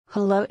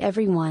Hello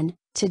everyone,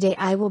 today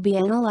I will be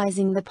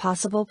analyzing the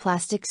possible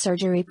plastic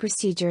surgery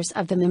procedures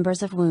of the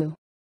members of WU.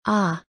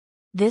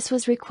 This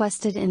was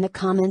requested in the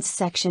comments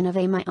section of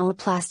my old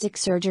plastic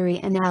surgery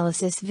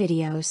analysis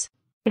videos.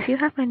 If you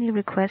have any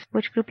requests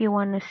which group you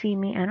want to see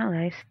me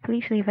analyze,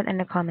 please leave it in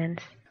the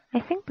comments. I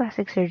think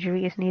plastic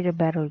surgery is neither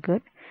bad or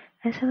good,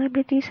 as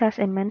celebrities has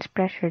immense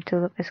pressure to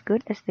look as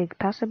good as they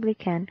possibly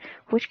can,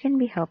 which can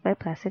be helped by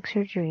plastic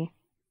surgery.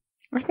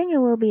 I think it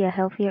will be a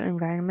healthier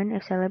environment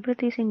if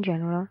celebrities in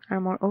general are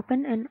more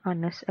open and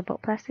honest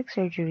about plastic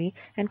surgery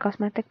and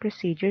cosmetic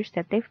procedures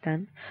that they've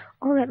done,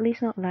 or at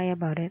least not lie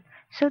about it,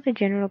 so the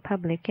general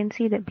public can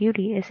see that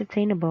beauty is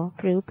attainable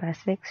through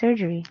plastic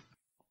surgery.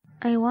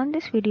 I want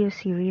this video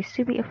series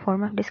to be a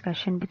form of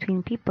discussion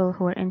between people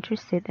who are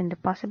interested in the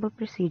possible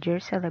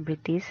procedures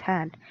celebrities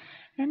had,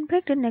 and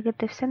break the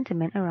negative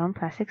sentiment around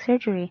plastic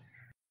surgery.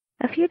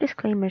 A few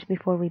disclaimers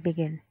before we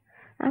begin.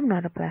 I'm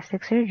not a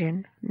plastic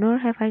surgeon, nor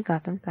have I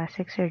gotten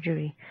plastic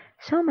surgery,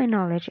 so my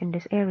knowledge in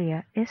this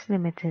area is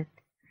limited.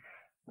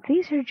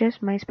 These are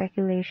just my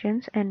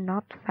speculations and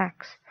not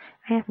facts.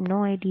 I have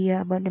no idea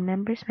about the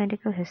members'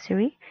 medical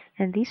history,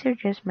 and these are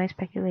just my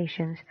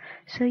speculations,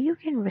 so you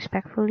can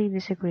respectfully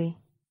disagree.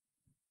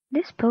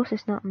 This post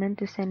is not meant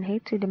to send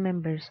hate to the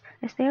members,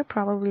 as they are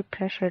probably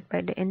pressured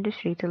by the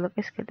industry to look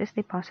as good as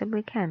they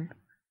possibly can.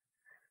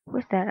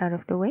 With that out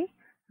of the way,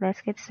 let's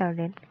get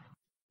started.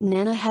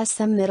 Nana has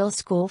some middle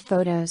school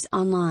photos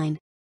online.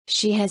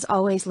 She has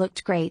always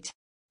looked great.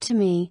 To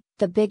me,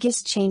 the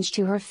biggest change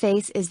to her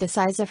face is the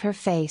size of her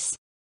face.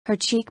 Her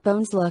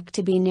cheekbones look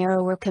to be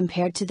narrower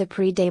compared to the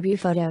pre-debut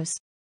photos.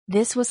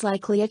 This was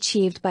likely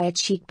achieved by a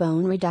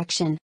cheekbone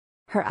reduction.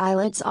 Her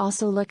eyelids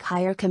also look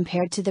higher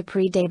compared to the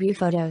pre-debut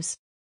photos.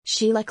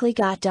 She likely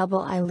got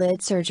double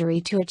eyelid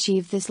surgery to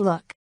achieve this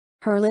look.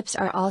 Her lips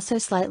are also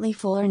slightly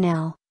fuller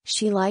now.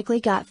 She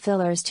likely got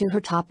fillers to her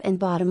top and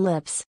bottom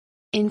lips.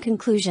 In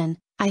conclusion,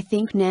 I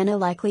think Nana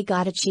likely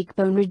got a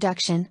cheekbone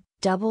reduction,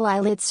 double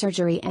eyelid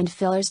surgery and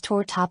fillers to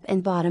her top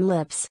and bottom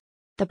lips.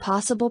 The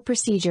possible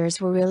procedures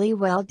were really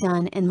well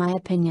done in my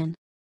opinion.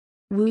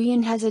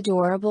 Wooyin has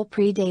adorable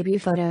pre-debut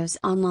photos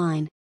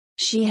online.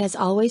 She has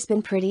always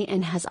been pretty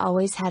and has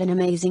always had an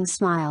amazing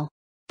smile.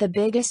 The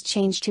biggest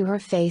change to her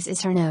face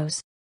is her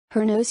nose.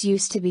 Her nose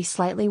used to be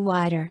slightly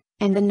wider,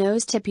 and the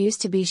nose tip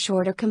used to be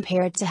shorter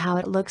compared to how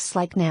it looks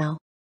like now.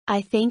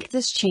 I think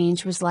this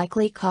change was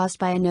likely caused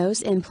by a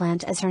nose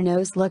implant as her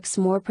nose looks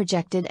more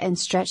projected and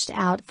stretched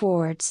out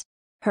forwards.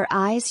 Her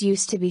eyes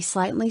used to be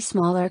slightly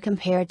smaller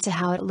compared to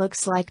how it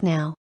looks like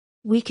now.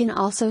 We can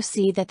also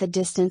see that the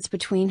distance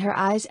between her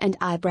eyes and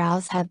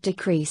eyebrows have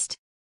decreased.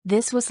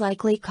 This was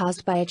likely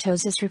caused by a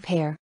ptosis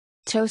repair.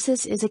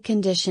 Ptosis is a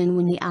condition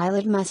when the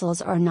eyelid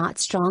muscles are not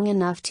strong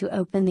enough to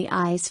open the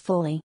eyes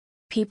fully.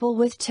 People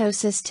with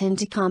ptosis tend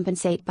to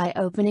compensate by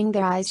opening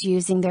their eyes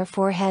using their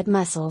forehead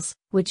muscles,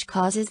 which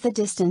causes the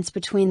distance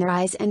between their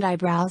eyes and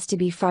eyebrows to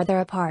be farther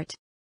apart.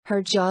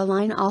 Her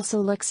jawline also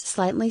looks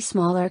slightly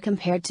smaller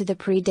compared to the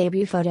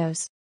pre-debut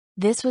photos.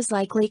 This was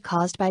likely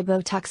caused by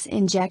Botox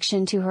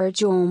injection to her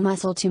jaw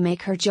muscle to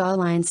make her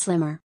jawline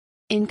slimmer.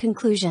 In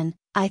conclusion,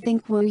 I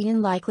think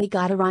Wooyin likely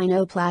got a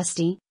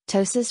rhinoplasty,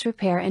 ptosis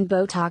repair and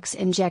Botox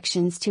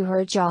injections to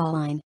her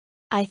jawline.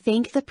 I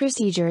think the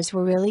procedures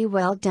were really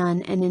well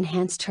done and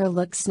enhanced her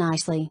looks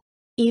nicely.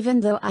 Even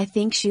though I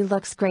think she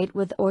looks great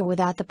with or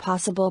without the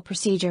possible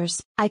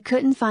procedures, I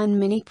couldn't find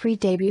many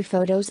pre-debut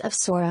photos of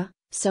Sora,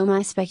 so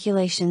my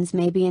speculations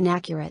may be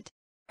inaccurate.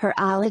 Her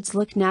eyelids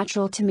look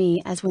natural to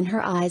me as when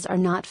her eyes are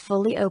not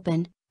fully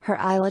open, her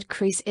eyelid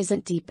crease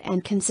isn't deep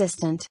and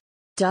consistent.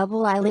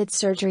 Double eyelid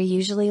surgery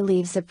usually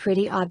leaves a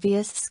pretty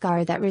obvious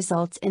scar that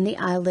results in the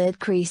eyelid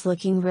crease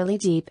looking really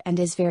deep and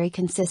is very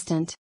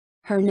consistent.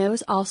 Her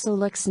nose also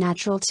looks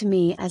natural to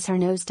me as her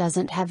nose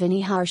doesn't have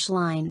any harsh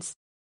lines.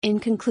 In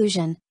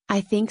conclusion,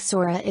 I think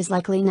Sora is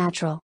likely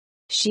natural.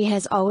 She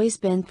has always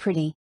been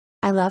pretty.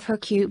 I love her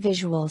cute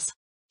visuals.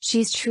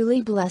 She's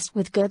truly blessed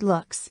with good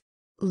looks.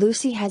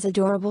 Lucy has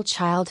adorable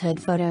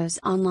childhood photos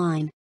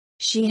online.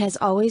 She has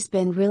always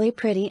been really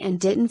pretty and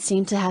didn't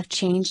seem to have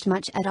changed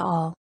much at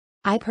all.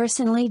 I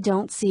personally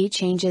don't see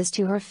changes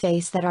to her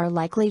face that are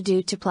likely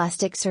due to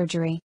plastic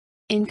surgery.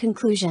 In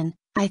conclusion,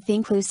 I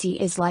think Lucy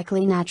is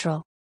likely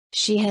natural.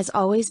 She has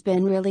always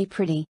been really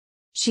pretty.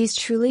 She's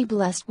truly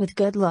blessed with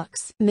good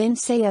looks. Min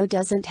Seo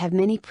doesn't have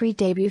many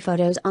pre-debut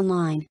photos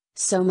online,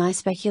 so my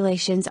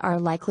speculations are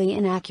likely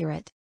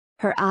inaccurate.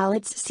 Her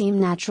eyelids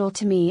seem natural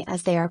to me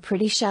as they are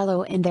pretty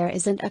shallow and there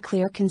isn't a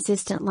clear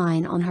consistent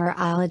line on her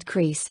eyelid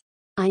crease.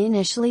 I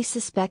initially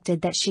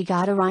suspected that she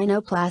got a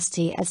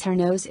rhinoplasty as her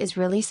nose is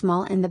really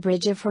small and the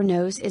bridge of her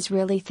nose is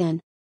really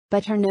thin.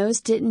 But her nose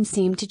didn't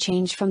seem to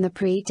change from the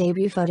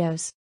pre-debut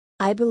photos.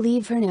 I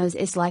believe her nose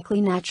is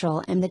likely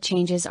natural and the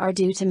changes are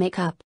due to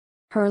makeup.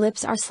 Her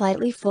lips are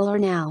slightly fuller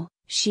now,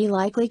 she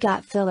likely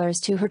got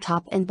fillers to her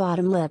top and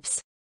bottom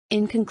lips.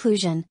 In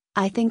conclusion,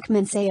 I think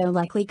Min Seo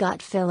likely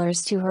got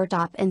fillers to her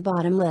top and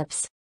bottom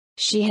lips.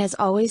 She has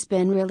always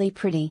been really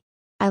pretty.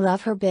 I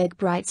love her big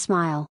bright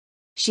smile.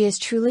 She is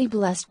truly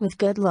blessed with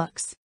good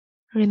looks.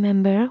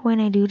 Remember, when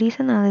I do these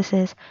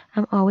analysis,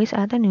 I'm always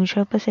at a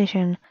neutral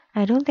position.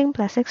 I don't think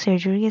plastic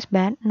surgery is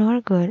bad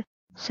nor good,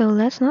 so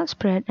let's not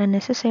spread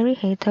unnecessary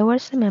hate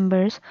towards the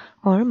members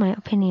or my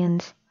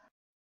opinions.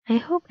 I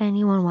hope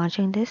anyone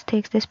watching this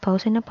takes this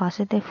post in a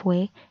positive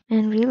way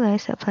and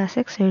realize that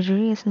plastic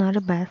surgery is not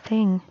a bad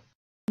thing.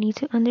 We need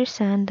to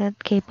understand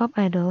that K-pop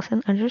idols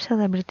and other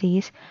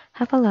celebrities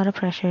have a lot of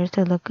pressure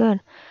to look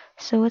good,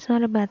 so it's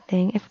not a bad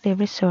thing if they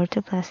resort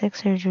to plastic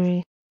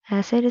surgery,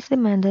 as it is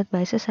demanded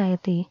by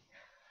society.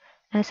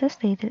 As I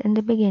stated in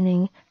the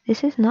beginning,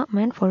 this is not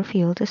meant for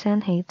fuel to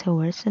send hate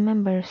towards the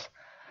members.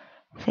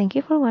 Thank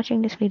you for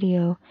watching this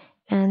video,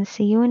 and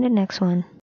see you in the next one.